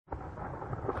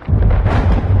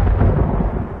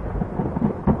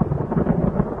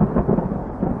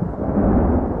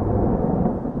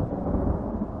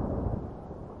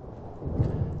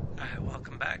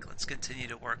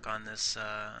work on this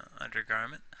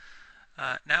undergarment.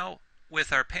 Now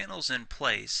with our panels in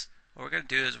place, what we're going to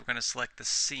do is we're going to select the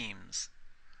seams.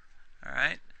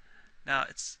 Alright, now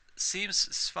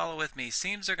seams, follow with me,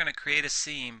 seams are going to create a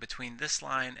seam between this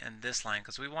line and this line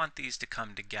because we want these to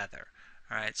come together.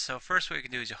 Alright, so first what you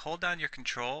can do is you hold down your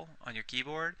control on your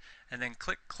keyboard and then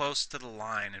click close to the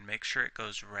line and make sure it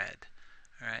goes red.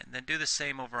 Alright, and then do the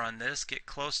same over on this, get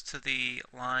close to the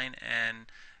line and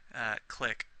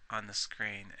click on the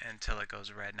screen until it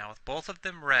goes red. Now with both of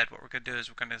them red, what we're going to do is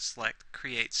we're going to select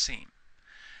create seam.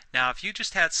 Now if you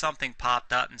just had something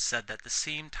popped up and said that the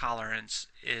seam tolerance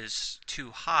is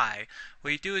too high,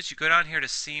 what you do is you go down here to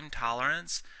seam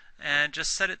tolerance and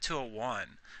just set it to a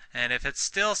 1. And if it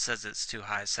still says it's too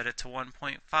high, set it to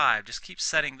 1.5. Just keep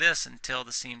setting this until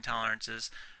the seam tolerance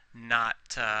is not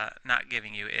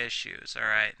giving you issues.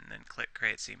 Alright, and then click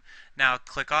create seam. Now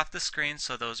click off the screen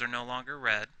so those are no longer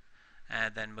red,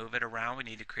 and then move it around. We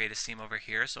need to create a seam over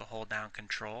here, so hold down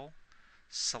control,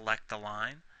 select the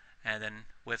line, and then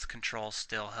with control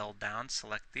still held down,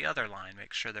 select the other line.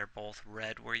 Make sure they're both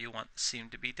red where you want the seam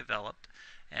to be developed,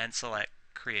 and select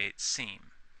create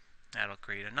seam. That'll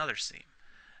create another seam.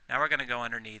 Now we're going to go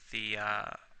underneath the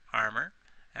armor,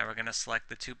 and we're going to select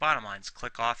the two bottom lines.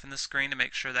 Click off in the screen to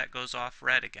make sure that goes off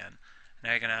red again.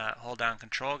 Now you're going to hold down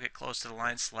control, get close to the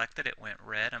line selected, it went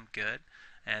red, I'm good,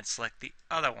 and select the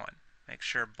other one. Make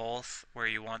sure both where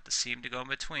you want the seam to go in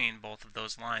between, both of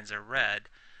those lines are red,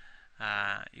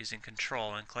 using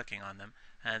control and clicking on them,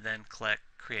 and then click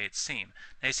create seam.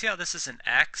 Now you see how this is an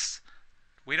X?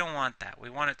 We don't want that. We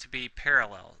want it to be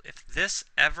parallel. If this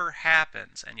ever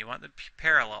happens and you want the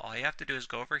parallel, all you have to do is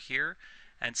go over here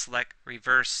and select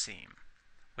reverse seam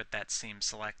with that seam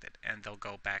selected, and they'll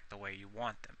go back the way you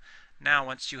want them. Now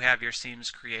once you have your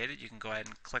seams created, you can go ahead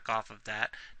and click off of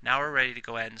that. Now we're ready to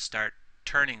go ahead and start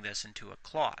turning this into a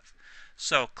cloth.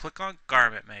 So click on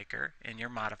Garment Maker in your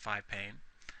Modify pane,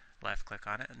 left click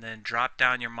on it, and then drop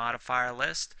down your modifier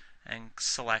list and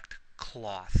select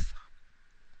Cloth.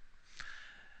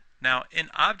 Now in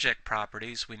Object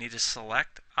Properties, we need to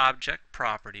select Object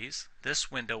Properties.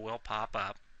 This window will pop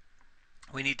up.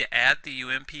 We need to add the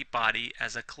UMP body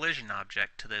as a collision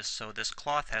object to this, so this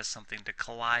cloth has something to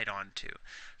collide onto.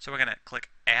 So we're going to click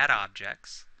Add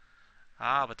Objects.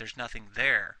 But there's nothing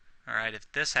there. Alright,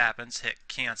 if this happens, hit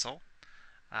Cancel,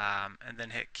 and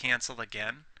then hit Cancel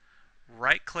again.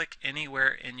 Right click anywhere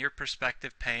in your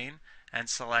perspective pane and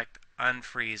select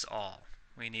Unfreeze All.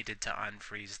 We needed to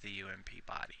unfreeze the UMP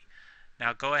body.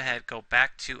 Now go ahead, go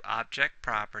back to Object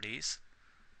Properties,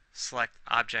 select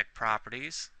Object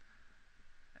Properties,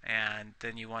 and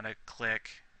then you want to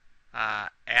click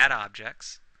Add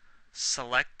Objects,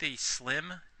 select the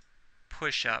Slim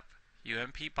Push-Up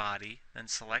UMP body, then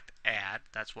select Add.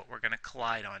 That's what we're going to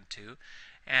collide onto.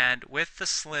 And with the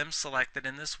Slim selected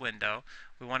in this window,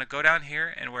 we want to go down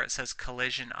here, and where it says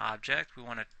Collision Object, we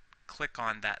want to click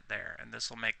on that there, and this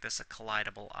will make this a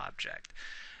collidable object.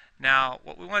 Now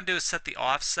what we want to do is set the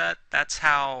offset. That's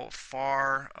how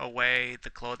far away the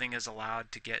clothing is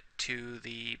allowed to get to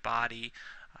the body.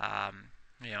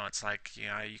 It's like,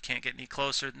 you can't get any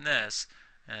closer than this.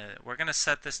 We're going to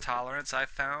set this tolerance I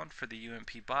found for the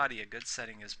UMP body. A good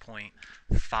setting is 0.5.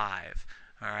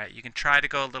 Alright, you can try to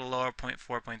go a little lower, 0.4,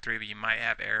 0.3, but you might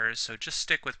have errors, so just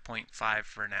stick with 0.5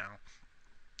 for now.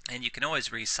 And you can always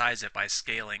resize it by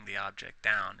scaling the object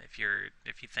down if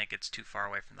you think it's too far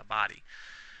away from the body.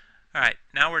 Alright,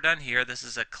 now we're done here. This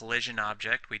is a collision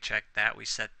object. We checked that. We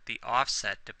set the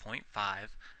offset to 0.5.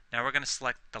 Now we're going to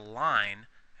select the line,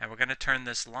 and we're going to turn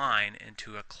this line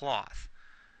into a cloth.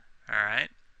 Alright,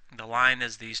 the line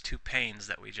is these two panes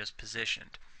that we just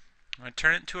positioned. I'm going to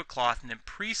turn it into a cloth, and then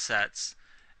presets,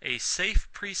 a safe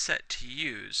preset to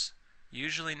use,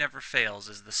 usually never fails,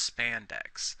 is the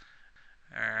spandex.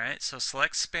 Alright, so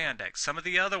select spandex. Some of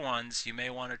the other ones you may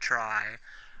want to try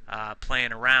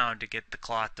playing around to get the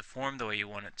cloth to form the way you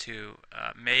want it to,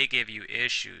 may give you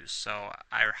issues, so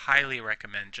I highly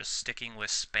recommend just sticking with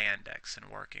spandex and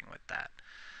working with that.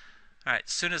 Alright,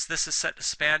 as soon as this is set to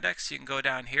spandex, you can go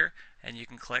down here and you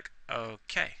can click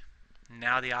OK.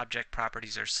 Now the object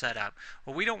properties are set up.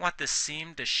 Well, we don't want this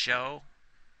seam to show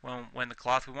when the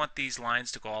cloth, we want these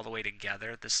lines to go all the way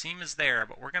together. The seam is there,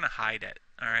 but we're going to hide it.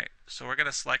 Alright, so we're going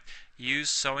to select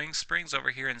Use Sewing Springs over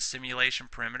here in Simulation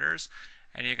Perimeters,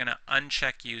 and you're going to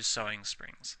uncheck Use Sewing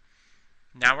Springs.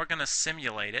 Now we're going to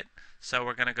simulate it, so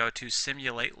we're going to go to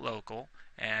Simulate Local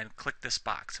and click this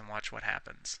box and watch what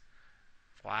happens.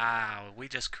 Wow, we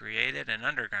just created an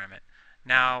undergarment.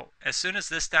 Now, as soon as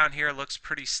this down here looks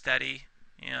pretty steady,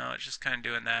 it's just kind of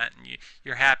doing that, and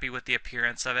you're happy with the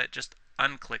appearance of it, just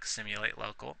unclick Simulate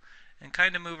Local, and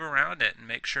kind of move around it and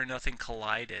make sure nothing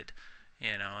collided,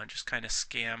 and just kind of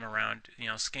scan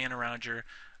around your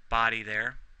body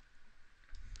there.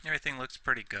 Everything looks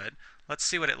pretty good. Let's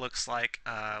see what it looks like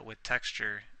with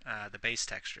texture, the base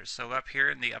texture. So up here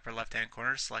in the upper left hand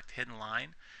corner, select hidden line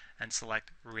and select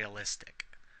realistic.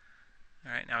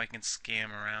 Alright, now we can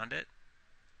scan around it,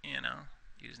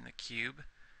 using the cube.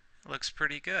 It looks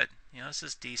pretty good. This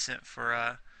is decent for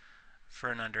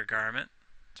an undergarment.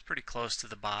 It's pretty close to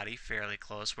the body, fairly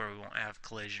close, where we won't have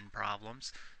collision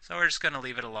problems. So we're just going to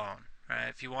leave it alone. Right?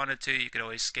 If you wanted to, you could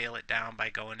always scale it down by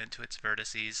going into its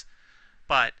vertices.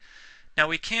 But now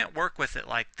we can't work with it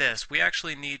like this. We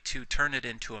actually need to turn it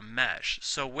into a mesh.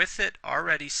 So with it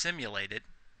already simulated,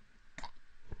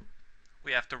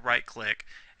 we have to right click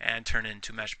and turn it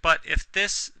into mesh. But if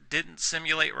this didn't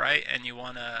simulate right and you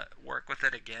want to work with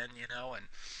it again, and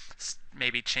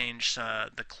maybe change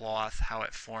the cloth, how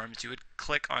it forms, you would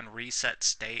click on reset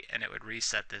state and it would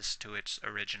reset this to its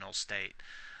original state.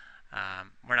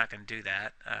 We're not going to do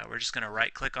that. We're just going to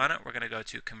right click on it. We're going to go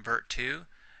to convert to,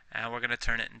 and we're going to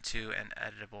turn it into an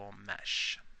editable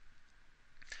mesh.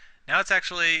 Now it's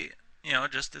actually,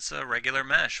 it's a regular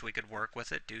mesh. We could work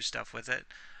with it, do stuff with it.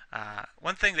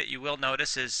 One thing that you will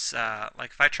notice is,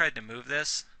 like if I tried to move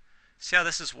this, see how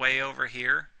this is way over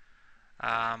here?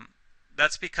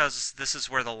 That's because this is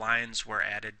where the lines were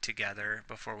added together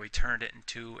before we turned it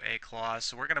into a cloth.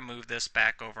 So we're going to move this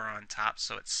back over on top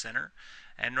so it's center.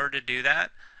 And in order to do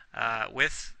that,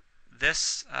 with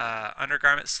this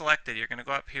undergarment selected, you're going to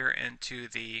go up here into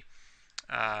the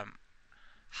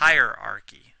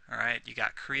hierarchy. Alright, you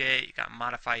got create, you got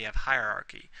modify, you have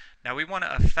hierarchy. Now we want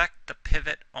to affect the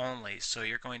pivot only, so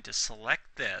you're going to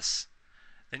select this.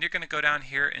 Then you're going to go down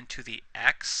here into the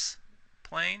X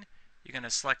plane. You're going to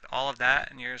select all of that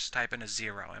and you're just type in a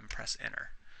 0 and press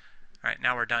enter. Alright,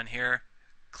 now we're done here.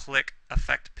 Click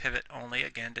affect pivot only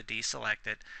again to deselect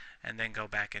it, and then go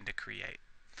back into create,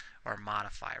 or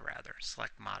modify rather.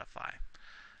 Select modify.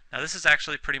 Now this is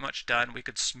actually pretty much done. We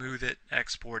could smooth it,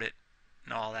 export it,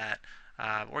 and all that.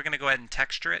 We're going to go ahead and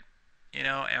texture it, and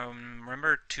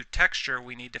remember, to texture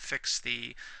we need to fix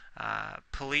the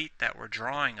palette that we're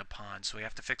drawing upon, so we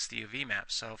have to fix the UV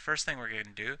map. So first thing we're going to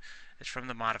do is from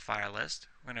the modifier list,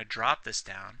 we're going to drop this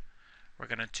down. We're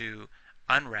going to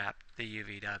unwrap the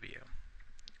UVW.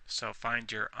 So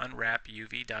find your unwrap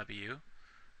UVW,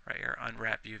 right here,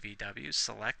 unwrap UVW,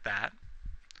 select that.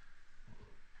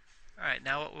 Alright,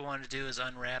 now what we want to do is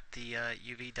unwrap the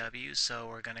UVW, so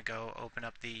we're going to go open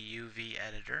up the UV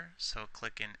editor. So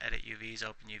click in Edit UVs,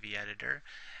 open UV editor,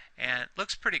 and it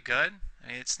looks pretty good.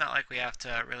 I mean, it's not like we have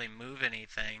to really move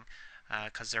anything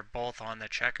because they're both on the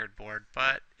checkered board,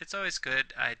 but it's always a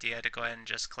good idea to go ahead and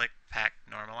just click Pack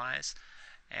Normalize,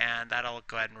 and that'll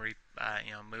go ahead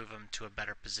and move them to a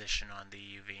better position on the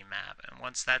UV map. And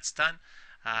once that's done,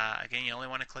 again, you only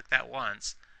want to click that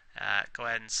once. Go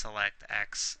ahead and select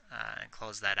X and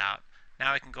close that out.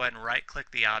 Now we can go ahead and right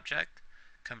click the object,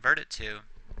 convert it to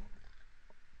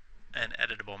an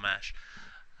editable mesh.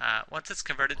 Once it's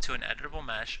converted to an editable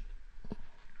mesh,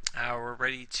 we're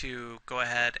ready to go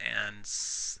ahead and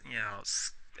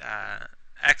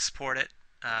export it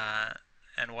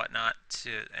and whatnot,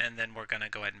 and then we're going to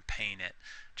go ahead and paint it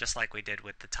just like we did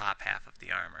with the top half of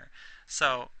the armor.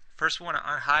 So first we want to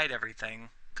unhide everything,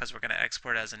 because we're going to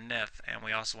export as a NIF, and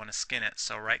we also want to skin it.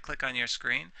 So right click on your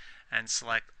screen and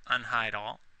select unhide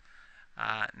all.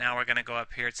 Now we're going to go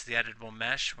up here to the editable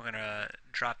mesh. We're going to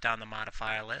drop down the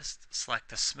modifier list, select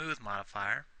the smooth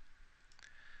modifier,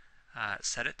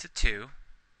 set it to 2.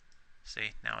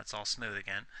 See, now it's all smooth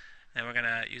again. Then we're going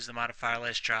to use the modifier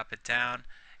list, drop it down,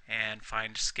 and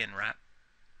find skin wrap.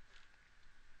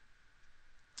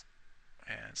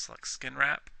 And select skin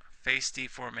wrap, face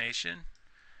deformation,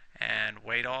 and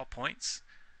weight all points.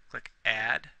 Click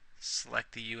add,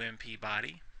 select the UMP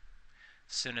body.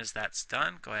 As soon as that's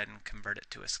done, go ahead and convert it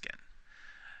to a skin.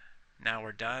 Now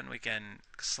we're done. We can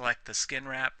select the skin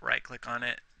wrap, right click on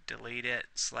it, delete it,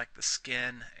 select the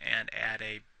skin, and add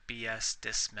a BS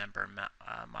dismember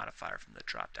modifier from the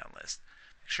drop down list.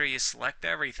 Make sure you select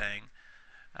everything,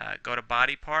 go to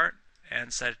body part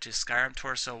and set it to Skyrim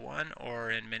torso 1,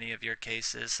 or in many of your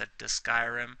cases set it to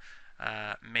Skyrim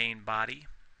main body.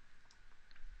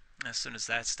 As soon as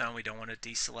that's done, we don't want to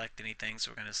deselect anything, so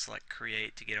we're going to select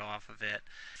create to get off of it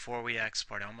before we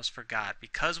export. I almost forgot.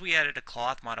 Because we added a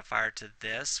cloth modifier to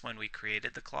this when we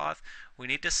created the cloth, we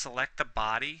need to select the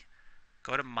body,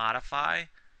 go to modify,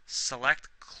 select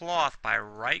cloth by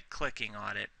right clicking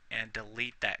on it, and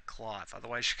delete that cloth.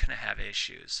 Otherwise you're going to have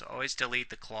issues. So always delete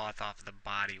the cloth off of the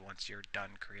body once you're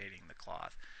done creating the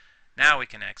cloth. Now we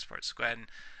can export. So go ahead and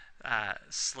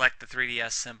select the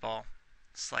 3DS symbol,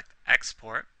 select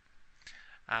export.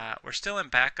 We're still in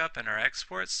backup in our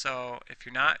exports, so if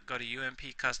you're not, go to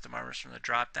UMP Custom Armors from the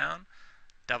drop down,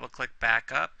 double click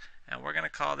backup, and we're going to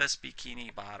call this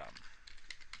Bikini Bottom.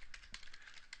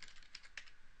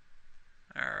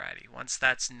 Alrighty, once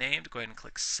that's named, go ahead and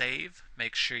click Save.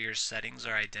 Make sure your settings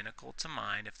are identical to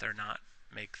mine. If they're not,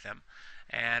 make them.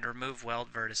 And remove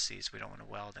weld vertices. We don't want to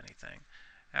weld anything.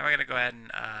 And we're going to go ahead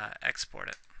and export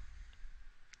it.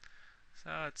 So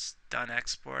it's done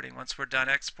exporting. Once we're done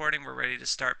exporting, we're ready to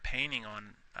start painting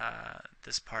on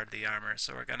this part of the armor.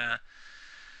 So we're going to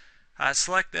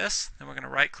select this, then we're going to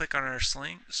right click on our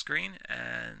screen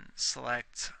and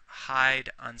select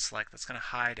Hide Unselect. That's going to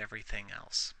hide everything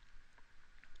else.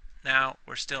 Now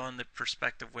we're still in the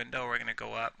perspective window. We're going to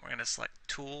go up. We're going to select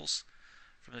Tools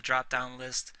from the drop down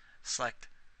list, select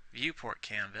Viewport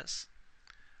Canvas,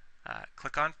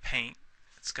 click on Paint.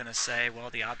 It's going to say,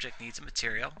 well, the object needs a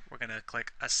material. We're going to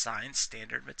click Assign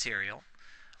Standard Material.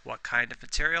 What kind of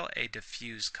material? A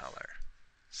diffuse color.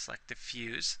 Select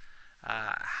diffuse.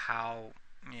 How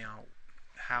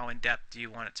in depth do you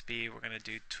want it to be? We're going to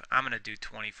do. I'm going to do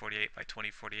 2048 by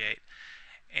 2048.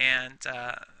 And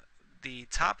the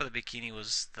top of the bikini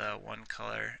was the one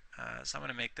color, so I'm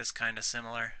going to make this kind of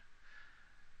similar.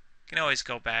 You can always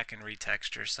go back and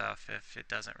retexture stuff if it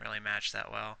doesn't really match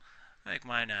that well. I make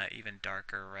mine even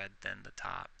darker red than the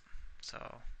top,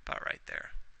 so about right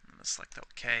there. I'm going to select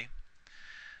OK.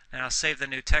 Now save the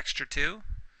new texture too.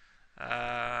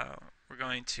 We're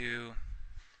going to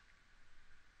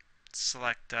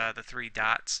select the three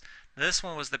dots. This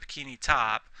one was the bikini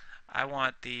top. I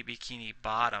want the bikini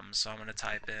bottom, so I'm going to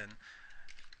type in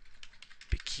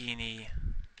bikini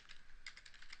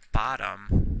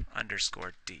bottom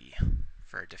 _ D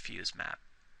for a diffuse map.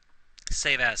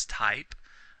 Save as type.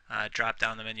 Drop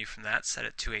down the menu from that, set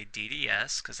it to a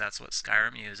DDS because that's what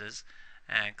Skyrim uses,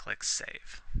 and click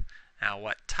Save. Now,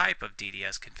 what type of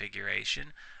DDS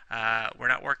configuration? We're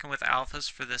not working with alphas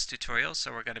for this tutorial,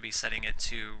 so we're going to be setting it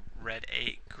to red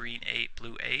 8, green 8,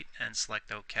 blue 8, and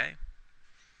select OK.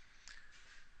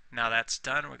 Now that's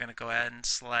done, we're going to go ahead and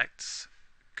select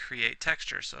Create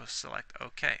Texture, so select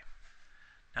OK.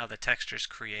 Now the texture is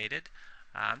created.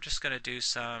 I'm just going to do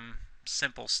some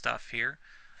simple stuff here.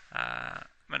 I'm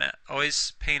going to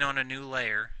always paint on a new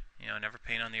layer, never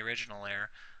paint on the original layer.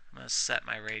 I'm going to set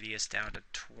my radius down to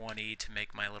 20 to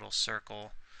make my little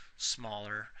circle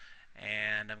smaller,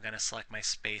 and I'm going to select my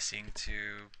spacing to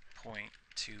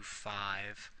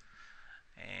 0.25,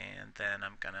 and then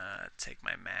I'm going to take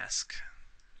my mask.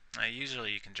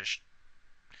 Usually you can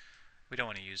we don't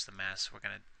want to use the mask, we're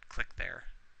going to click there.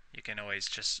 You can always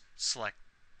just select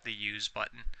the Use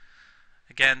button.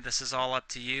 Again, this is all up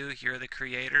to you. You're the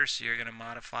creator, so you're going to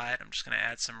modify it. I'm just going to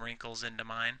add some wrinkles into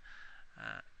mine.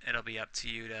 It'll be up to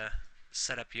you to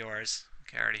set up yours.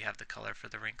 Okay, I already have the color for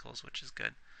the wrinkles, which is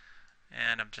good.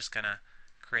 And I'm just going to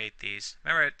create these.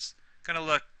 Remember, it's going to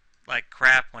look like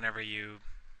crap whenever you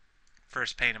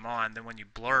first paint them on. Then when you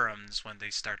blur them is when they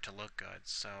start to look good.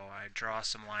 So I draw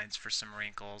some lines for some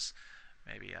wrinkles.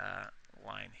 Maybe a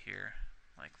line here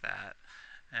like that.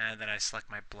 And then I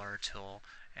select my blur tool,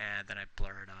 and then I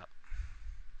blur it up.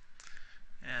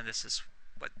 And this is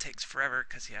what takes forever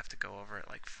because you have to go over it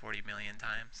like 40 million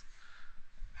times.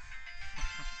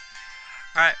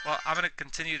 Alright, well, I'm going to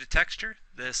continue to texture.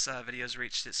 This video's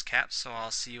reached its cap, so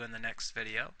I'll see you in the next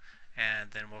video,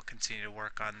 and then we'll continue to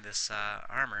work on this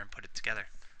armor and put it together.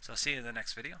 So I'll see you in the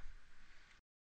next video.